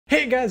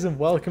guys, and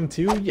welcome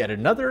to yet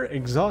another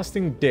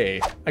exhausting day.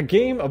 A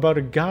game about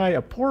a guy,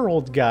 a poor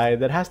old guy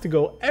that has to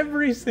go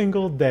every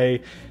single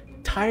day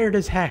tired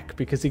as heck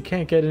because he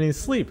can't get any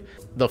sleep.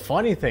 The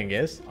funny thing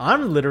is,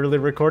 I'm literally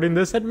recording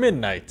this at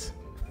midnight.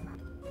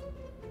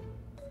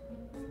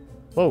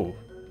 Whoa.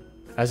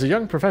 As a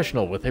young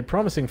professional with a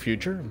promising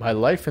future, my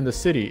life in the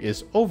city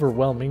is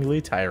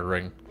overwhelmingly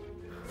tiring.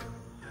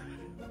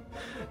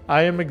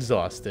 I am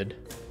exhausted,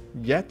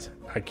 yet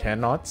I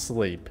cannot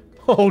sleep.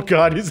 Oh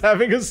god, he's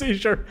having a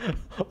seizure.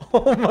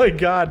 Oh my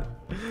god.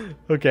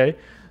 Okay.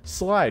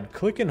 Slide,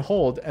 click and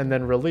hold, and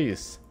then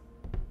release.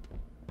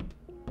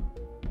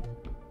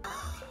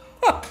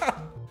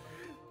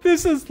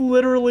 This is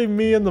literally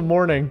me in the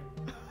morning.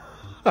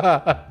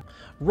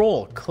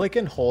 Roll, click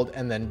and hold,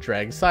 and then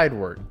drag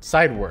sidewards.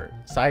 Sidewards?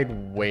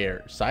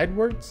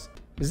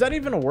 Is that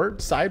even a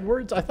word?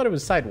 Sidewards? I thought it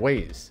was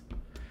sideways.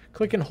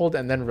 Click and hold,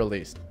 and then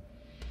release.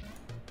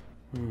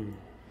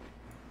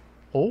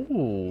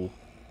 Oh.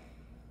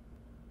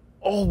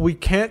 Oh, we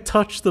can't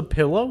touch the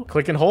pillow?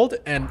 Click and hold,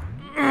 and...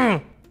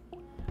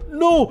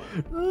 No!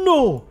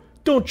 No!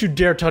 Don't you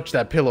dare touch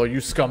that pillow, you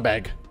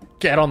scumbag.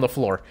 Get on the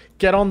floor.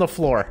 Get on the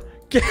floor.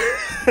 Get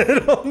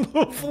on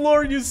the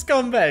floor, you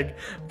scumbag.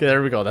 Okay,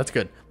 there we go. That's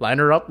good. Line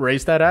her up,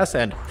 raise that ass,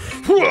 and...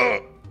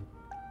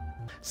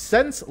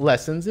 Sense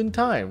lessens in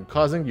time,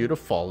 causing you to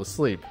fall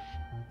asleep.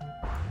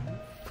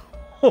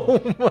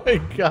 Oh my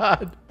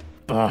god.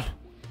 Ugh.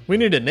 We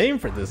need a name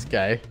for this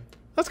guy.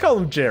 Let's call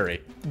him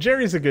Jerry.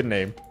 Jerry's a good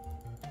name.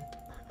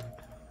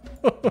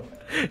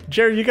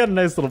 Jerry, you got a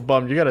nice little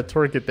bum. You got to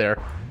twerk it there.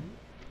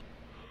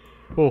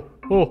 Oh,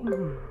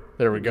 oh.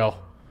 There we go.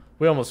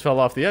 We almost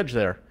fell off the edge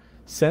there.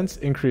 Sense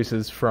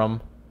increases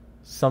from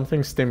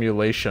something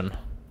stimulation.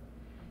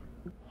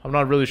 I'm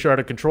not really sure how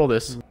to control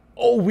this.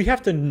 Oh, we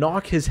have to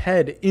knock his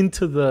head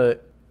into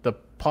the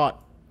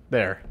pot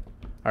there.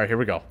 All right, here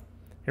we go.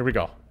 Here we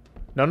go.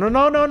 No, no,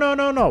 no, no, no,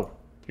 no, no.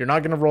 You're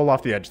not going to roll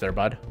off the edge there,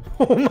 bud.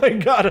 Oh my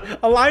god.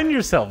 Align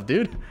yourself,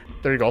 dude.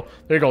 There you go.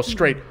 There you go.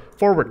 Straight.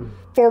 Forward.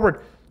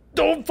 Forward.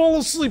 Don't fall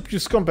asleep, you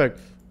scumbag.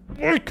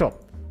 Wake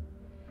up.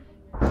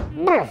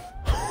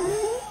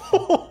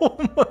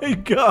 Oh my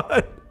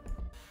god.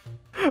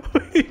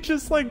 We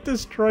just like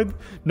destroyed.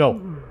 No.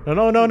 No,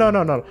 no, no, no,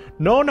 no, no.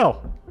 No,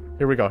 no.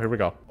 Here we go. Here we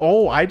go.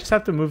 Oh, I just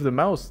have to move the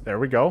mouse. There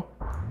we go.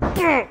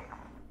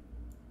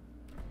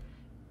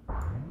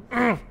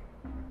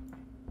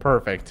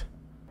 Perfect.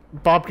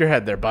 Bop your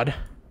head there, bud.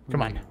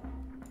 Come on.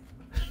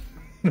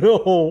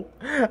 No.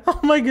 How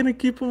am I going to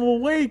keep him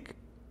awake?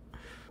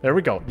 There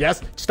we go.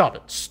 Yes. Stop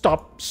it.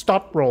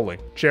 Stop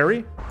rolling.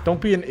 Jerry, don't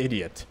be an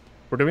idiot.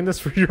 We're doing this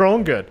for your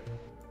own good.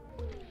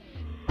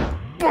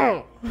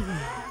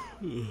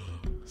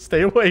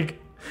 Stay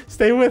awake.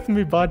 Stay with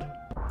me, bud.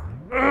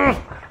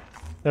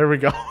 There we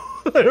go.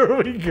 There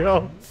we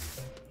go.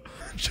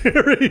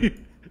 Jerry.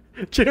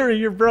 Jerry,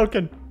 you're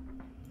broken.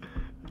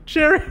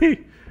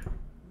 Jerry.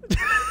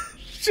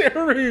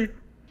 Jerry.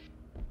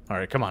 All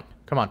right, come on.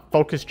 Come on.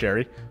 Focus,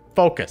 Jerry.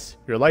 Focus.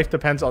 Your life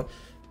depends on...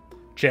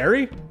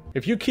 Jerry?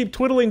 If you keep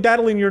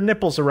daddling your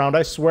nipples around,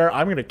 I swear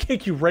I'm going to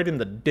kick you right in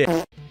the dick.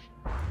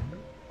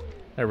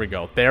 There we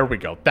go. There we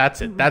go.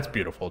 That's it. That's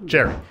beautiful.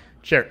 Jerry.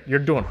 Jerry, you're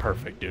doing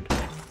perfect, dude.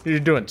 You're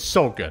doing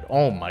so good.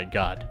 Oh my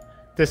god.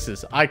 This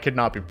is... I could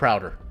not be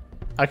prouder.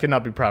 I could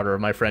not be prouder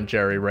of my friend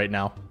Jerry right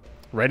now.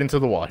 Right into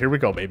the wall. Here we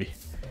go, baby.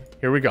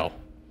 Here we go.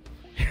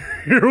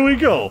 Here we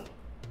go.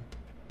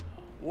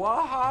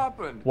 What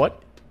happened?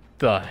 What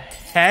the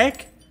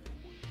heck?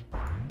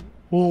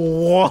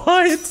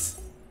 What?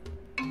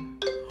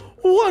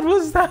 What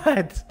was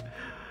that?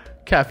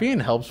 Caffeine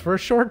helps for a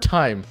short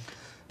time.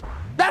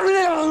 By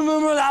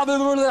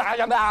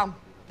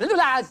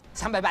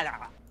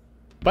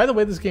the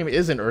way, this game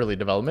is in early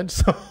development,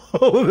 so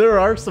there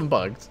are some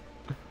bugs.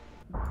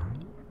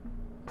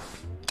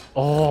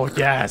 Oh,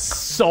 yes.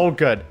 So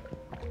good.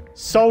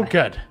 So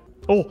good.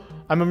 Oh,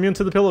 I'm immune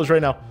to the pillows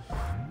right now.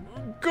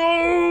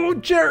 Go,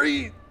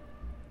 Jerry!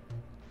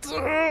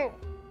 Oh,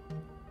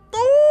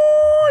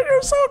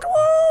 you're so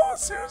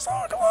close! You're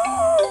so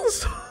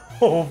close!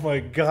 Oh my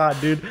god,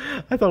 dude.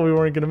 I thought we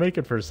weren't going to make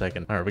it for a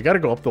second. All right, we got to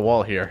go up the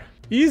wall here.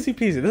 Easy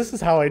peasy. This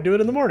is how I do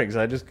it in the mornings.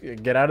 I just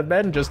get out of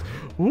bed and just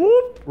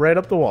whoop right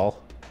up the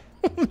wall.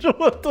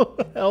 What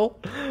the hell?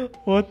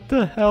 What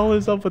the hell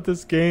is up with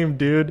this game,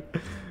 dude?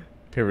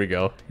 Here we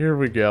go. Here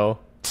we go.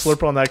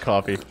 Slurp on that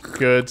coffee.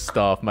 Good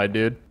stuff, my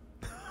dude.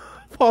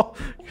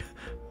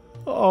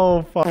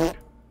 Oh, fuck.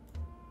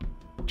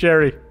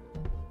 Jerry.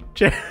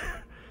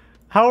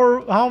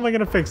 How am I going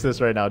to fix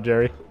this right now,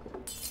 Jerry?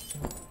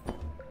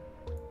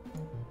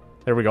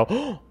 There we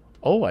go.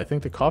 Oh, I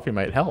think the coffee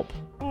might help.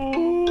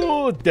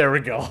 Oh, there we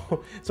go.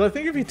 So I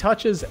think if he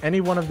touches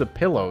any one of the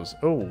pillows...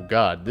 Oh,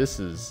 God. This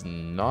is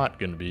not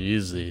going to be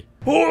easy.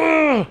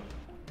 Oh!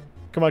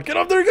 Come on. Get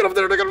up there. Get up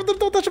there.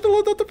 Don't touch the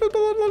pillow. Don't touch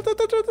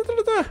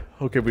the pillow.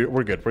 Okay,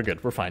 we're good. We're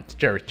good. We're fine.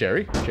 Jerry.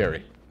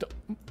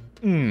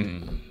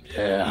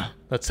 Yeah.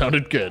 That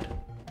sounded good.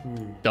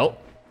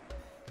 Nope.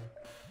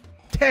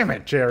 Damn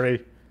it,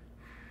 Jerry.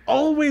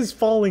 Always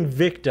falling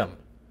victim